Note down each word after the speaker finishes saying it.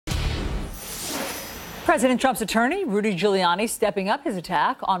President Trump's attorney, Rudy Giuliani, stepping up his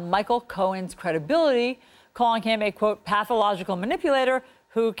attack on Michael Cohen's credibility, calling him a, quote, pathological manipulator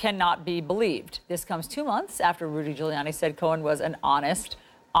who cannot be believed. This comes 2 months after Rudy Giuliani said Cohen was an honest,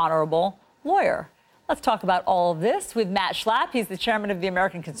 honorable lawyer. Let's talk about all of this with Matt Schlapp. He's the chairman of the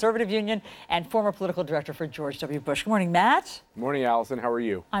American Conservative Union and former political director for George W. Bush. Good morning, Matt. Good morning, Allison. How are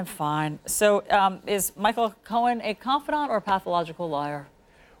you? I'm fine. So is Michael Cohen a confidant or a pathological liar?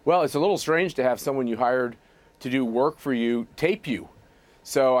 Well, it's a little strange to have someone you hired to do work for you tape you.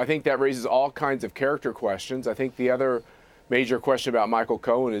 So I think that raises all kinds of character questions. I think the other major question about Michael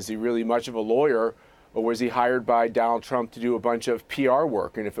Cohen is he really much of a lawyer, or was he hired by Donald Trump to do a bunch of PR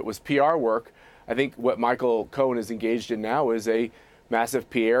work? And if it was PR work, I think what Michael Cohen is engaged in now is a massive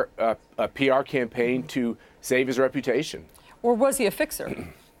PR campaign to save his reputation. Or was he a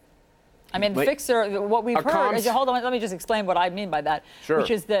fixer? I mean, the fixer, what we've heard is, hold on, let me just explain what I mean by that. Sure.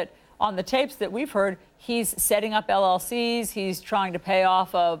 Which is that on the tapes that we've heard, he's setting up LLCs, he's trying to pay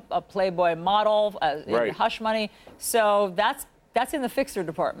off a Playboy model in hush money. So that's in the fixer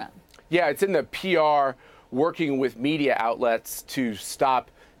department. Yeah, it's in the PR working with media outlets to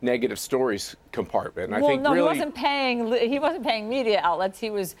stop negative stories compartment. Well, I think no, really, he wasn't paying media outlets. He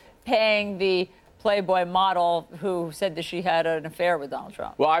was paying the Playboy model who said that she had an affair with Donald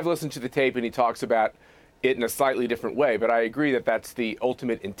Trump. Well, I've listened to the tape and he talks about it in a slightly different way, but I agree that that's the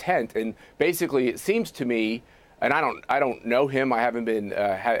ultimate intent. And basically, it seems to me, and I don't know him, I haven't been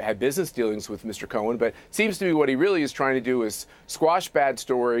had business dealings with Mr. Cohen, but it seems to me what he really is trying to do is squash bad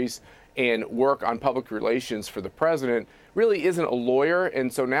stories and work on public relations for the president. Really isn't a lawyer,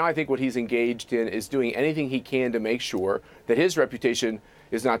 and so now I think what he's engaged in is doing anything he can to make sure that his reputation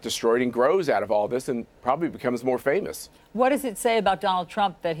is not destroyed and grows out of all this and probably becomes more famous. What does it say about Donald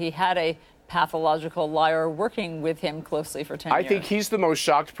Trump that he had a pathological liar working with him closely for 10 years? I think he's the most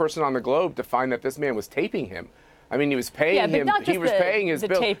shocked person on the globe to find that this man was taping him. I mean, he was paying him. He was paying his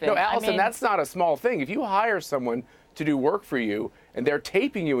bill. No, Allison, that's not a small thing. If you hire someone to do work for you and they're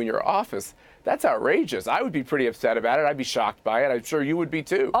taping you in your office, that's outrageous. I would be pretty upset about it. I'd be shocked by it. I'm sure you would be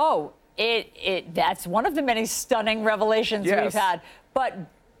too. Oh, that's one of the many stunning revelations we've had. But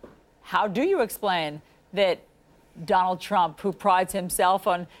how do you explain that Donald Trump, who prides himself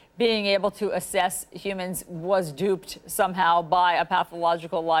on being able to assess humans, was duped somehow by a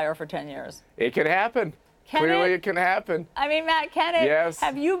pathological liar for 10 years? It can happen. Clearly, it can happen. I mean, Matt, can it? Yes.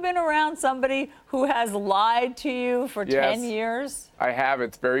 Have you been around somebody who has lied to you for 10 years? I have.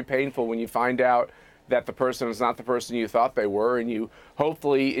 It's very painful when you find out that the person is not the person you thought they were, and you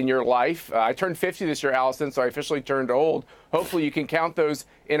hopefully in your life, I turned 50 this year, Allison, so I officially turned old. Hopefully you can count those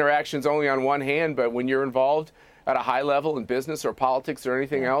interactions only on one hand, but when you're involved at a high level in business or politics or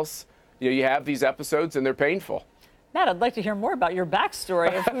anything else, you have these episodes and they're painful. Matt, I'd like to hear more about your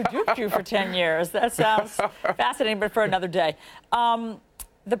backstory of who duped you for 10 years. That sounds fascinating, but for another day.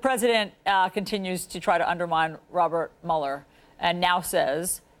 The president continues to try to undermine Robert Mueller and now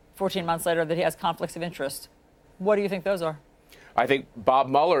says, 14 months later, that he has conflicts of interest. What do you think those are? I think Bob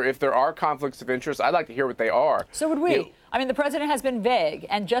Mueller, if there are conflicts of interest, I'd like to hear what they are. So would we. I mean, the president has been vague.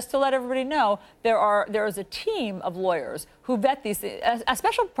 And just to let everybody know, there is a team of lawyers who vet these things. A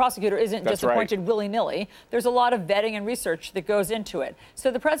special prosecutor isn't just appointed willy-nilly. There's a lot of vetting and research that goes into it.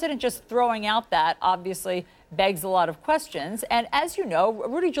 So the president just throwing out that obviously begs a lot of questions. And as you know,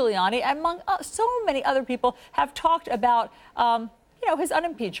 Rudy Giuliani, among so many other people, have talked about his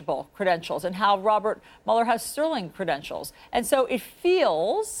unimpeachable credentials and how Robert Mueller has sterling credentials. And so it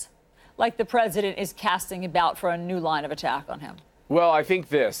feels like the president is casting about for a new line of attack on him. Well, I think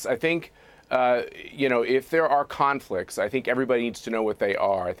this. I think, if there are conflicts, I think everybody needs to know what they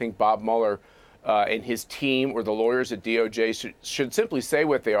are. I think Bob Mueller and his team or the lawyers at DOJ should simply say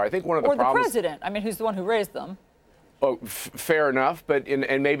what they are. I think one of the problems... Or the president. I mean, who's the one who raised them. Oh, fair enough, but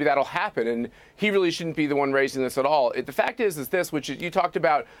and maybe that'll happen, and he really shouldn't be the one raising this at all. The fact is this, which is, you talked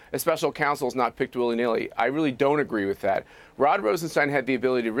about a special counsel is not picked willy-nilly. I really don't agree with that. Rod Rosenstein had the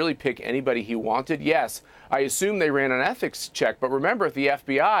ability to really pick anybody he wanted. Yes, I assume they ran an ethics check, but remember, at the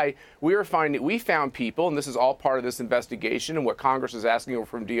FBI, we found people, and this is all part of this investigation and what Congress is asking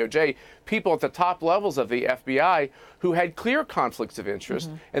from DOJ, people at the top levels of the FBI who had clear conflicts of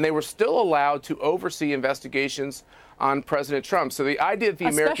interest, and they were still allowed to oversee investigations on President Trump. So the idea that the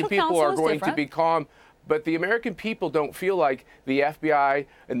American people are going to be calm, but the American people don't feel like the FBI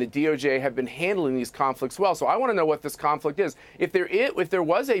and the DOJ have been handling these conflicts well. So I want to know what this conflict is. If there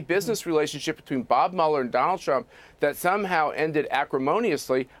was a business relationship between Bob Mueller and Donald Trump that somehow ended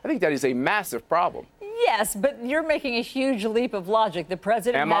acrimoniously, I think that is a massive problem. Yes, but you're making a huge leap of logic. The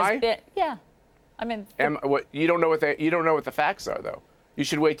president has been. Yeah. I mean, you don't know what the facts are, though. You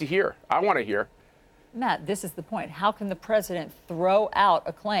should wait to hear. I want to hear. Matt, this is the point. How can the president throw out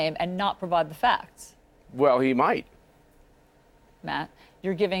a claim and not provide the facts? Well, he might. Matt,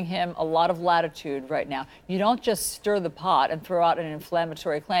 you're giving him a lot of latitude right now. You don't just stir the pot and throw out an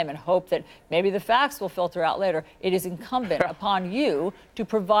inflammatory claim and hope that maybe the facts will filter out later. It is incumbent upon you to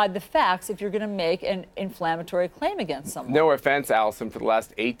provide the facts if you're going to make an inflammatory claim against someone. No offense, Allison, for the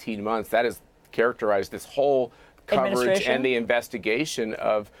last 18 months, that has characterized this whole coverage and the investigation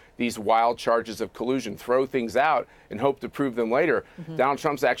of these wild charges of collusion. Throw things out and hope to prove them later. Donald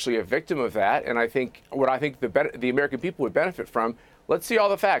Trump's actually a victim of that, and I think the American people would benefit from, let's see all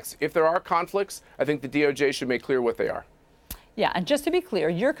the facts. If there are conflicts, I think the DOJ should make clear what they are. Yeah, and just to be clear,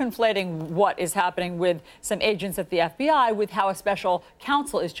 you're conflating what is happening with some agents at the FBI with how a special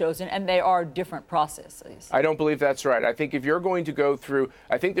counsel is chosen, and they are different processes. I don't believe that's right. I think if you're going to go through,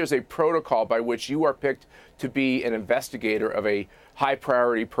 I think there's a protocol by which you are picked to be an investigator of a high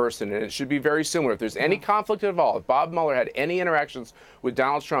priority person, and it should be very similar. If there's any conflict at all, if Bob Mueller had any interactions with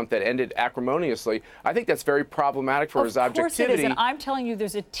Donald Trump that ended acrimoniously, I think that's very problematic for his objectivity. Of course it is, and I'm telling you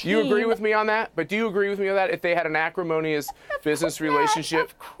there's a team. Do you agree with me on that? But do you agree with me on that if they had an acrimonious business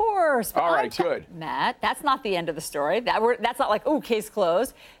relationship? Of course. All right, good. Matt, that's not the end of the story. That's not like, oh, case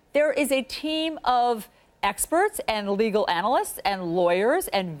closed. There is a team of experts and legal analysts and lawyers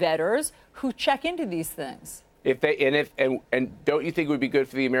and vetters who check into these things. And don't you think it would be good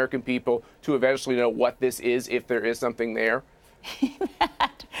for the American people to eventually know what this is, if there is something there?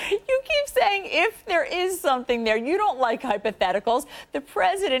 Matt, you keep saying if there is something there. You don't like hypotheticals. The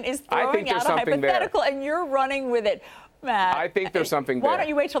president is throwing out a hypothetical, and you're running with it. Matt, I think there's something there. Why don't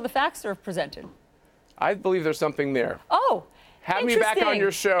you wait till the facts are presented? I believe there's something there. Oh. Have me back on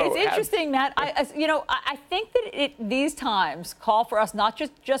your show. It's interesting, Matt. I think that these times call for us not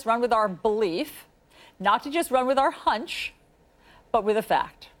just run with our belief, not to just run with our hunch, but with a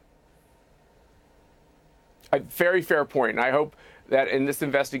fact. A very fair point. And I hope that in this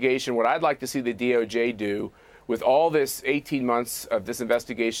investigation, what I'd like to see the DOJ do with all this 18 months of this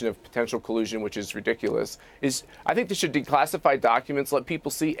investigation of potential collusion, which is ridiculous, is I think they should declassify documents, let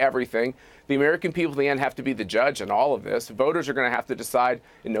people see everything. The American people, in the end, have to be the judge in all of this. Voters are going to have to decide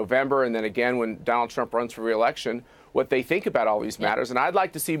in November and then again when Donald Trump runs for re-election what they think about all these matters. And I'd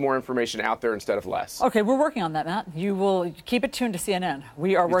like to see more information out there instead of less. Okay, we're working on that, Matt. You will keep it tuned to CNN.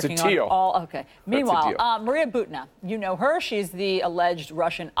 We are working on all. Okay. Meanwhile, Maria Butina, you know her. She's the alleged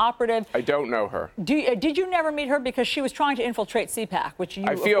Russian operative. I don't know her. Did you never meet her? Because she was trying to infiltrate CPAC, which you,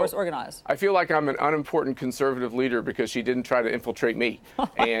 of course, organized. I feel like I'm an unimportant conservative leader because she didn't try to infiltrate me.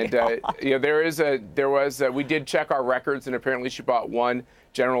 And we did check our records, and apparently she bought one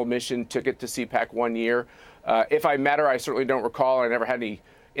general admission ticket to CPAC 1 year. If I met her, I certainly don't recall. I never had any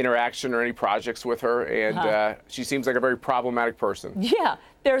interaction or any projects with her, and she seems like a very problematic person. Yeah,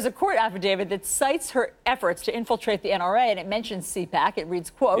 there's a court affidavit that cites her efforts to infiltrate the NRA, and it mentions CPAC. It reads,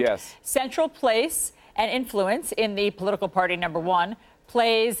 quote, yes. Central place and influence in the political party number one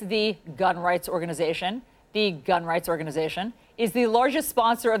plays the gun rights organization. The gun rights organization is the largest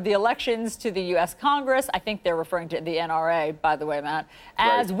sponsor of the elections to the U.S. Congress. I think they're referring to the NRA, by the way, Matt,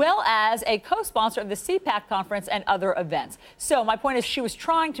 as well as a co-sponsor of the CPAC conference and other events. So my point is she was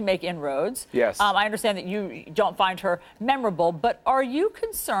trying to make inroads. Yes. I understand that you don't find her memorable, but are you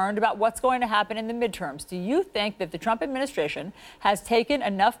concerned about what's going to happen in the midterms? Do you think that the Trump administration has taken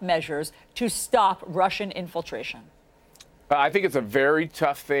enough measures to stop Russian infiltration? I think it's a very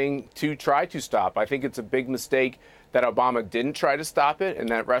tough thing to try to stop. I think it's a big mistake that Obama didn't try to stop it, and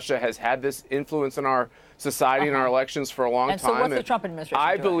that Russia has had this influence in our society and our elections for a long time. So what's the Trump administration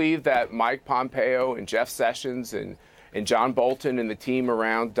I doing? believe that Mike Pompeo and Jeff Sessions and John Bolton and the team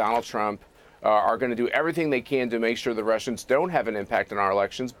around Donald Trump are going to do everything they can to make sure the Russians don't have an impact on our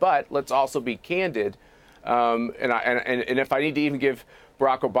elections. But let's also be candid. And if I need to even give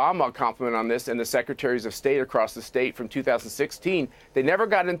Barack Obama a compliment on this and the secretaries of state across the state from 2016, they never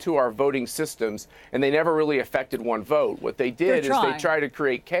got into our voting systems and they never really affected one vote. What they did is they tried to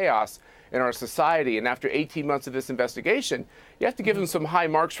create chaos in our society. And after 18 months of this investigation, you have to give them some high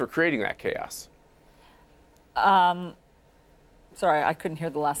marks for creating that chaos. Sorry, I couldn't hear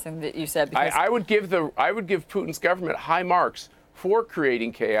the last thing that you said. I would give Putin's government high marks for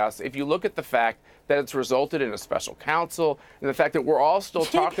creating chaos if you look at the fact that it's resulted in a special counsel and the fact that we're all still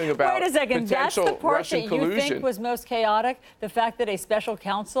talking about Wait a second, potential that's the part Russian that collusion. You think was most chaotic? The fact that a special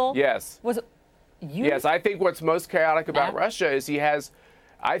counsel was... Yes, I think what's most chaotic about Russia is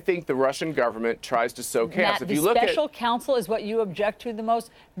I think the Russian government tries to sow chaos. Matt, the special counsel is what you object to the most,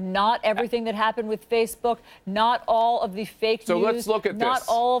 not everything that happened with Facebook, not all of the fake news. So let's look at not this.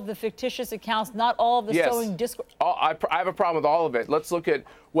 all of the fictitious accounts, not all of the sowing discord. I have a problem with all of it. Let's look at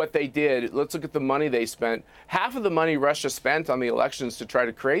what they did, let's look at the money they spent. Half of the money Russia spent on the elections to try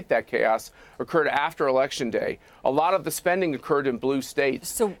to create that chaos occurred after Election Day. A lot of the spending occurred in blue states.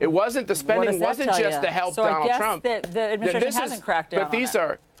 So it wasn't the spending wasn't just to help Donald Trump. So I guess the administration hasn't cracked down on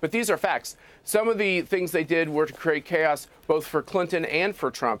it. But these are facts. Some of the things they did were to create chaos both for Clinton and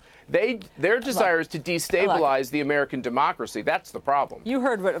for Trump. Their desire is to destabilize the American democracy. That's the problem. You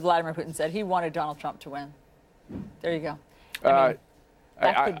heard what Vladimir Putin said. He wanted Donald Trump to win. There you go. I mean,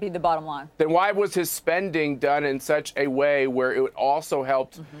 that could be the bottom line. Then why was his spending done in such a way where it also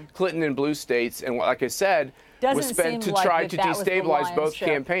helped Clinton in blue states? And like I said, was spent to try to destabilize both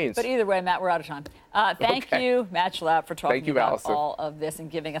campaigns. But either way, Matt, we're out of time. Thank you, Matt Schlapp, for talking about all of this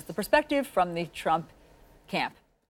and giving us the perspective from the Trump camp.